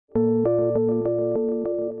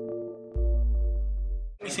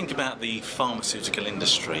you think about the pharmaceutical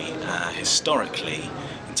industry, historically,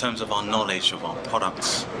 in terms of our knowledge of our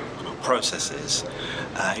products and our processes,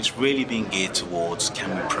 it's really been geared towards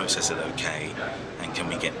can we process it okay, and can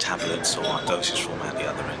we get tablets or our dosage form out the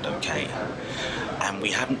other end okay. And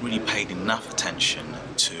we haven't really paid enough attention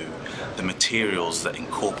to the materials that are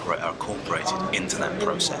incorporated into that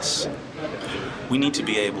process. We need to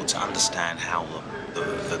be able to understand how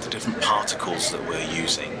the different particles that we're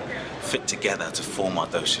using fit together to form our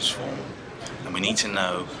dosage form. And we need to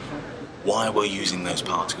know why we're using those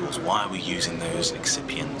particles, why we're using those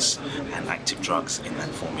excipients and active drugs in that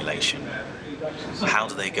formulation. How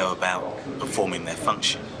do they go about performing their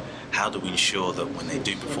function? How do we ensure that when they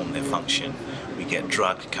do perform their function, we get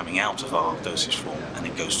drug coming out of our dosage form and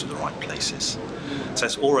it goes to the right places? So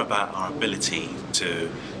it's all about our ability to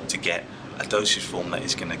get a dosage form that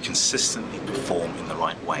is going to consistently perform in the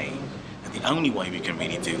right way. And the only way we can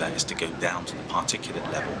really do that is to go down to the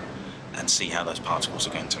particulate level and see how those particles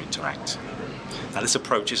are going to interact. Now, this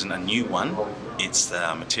approach isn't a new one. It's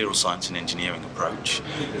the material science and engineering approach,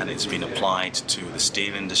 and it's been applied to the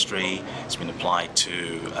steel industry. It's been applied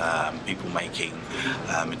to people making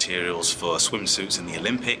materials for swimsuits in the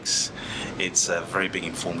Olympics. It's very big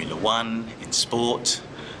in Formula 1, in sport,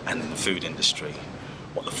 and in the food industry.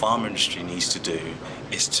 What the pharma industry needs to do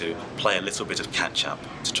is to play a little bit of catch-up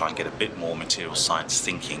to try and get a bit more material science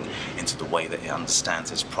thinking into the way that it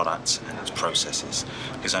understands its products and its processes.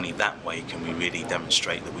 Because only that way can we really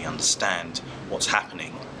demonstrate that we understand what's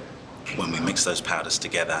happening when we mix those powders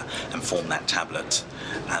together and form that tablet,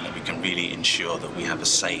 and that we can really ensure that we have a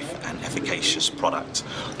safe and efficacious product.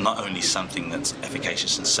 Not only something that's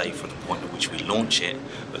efficacious and safe from the point at which we launch it,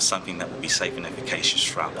 but something that will be safe and efficacious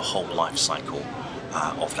throughout the whole life cycle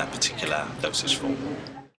of that particular dosage form.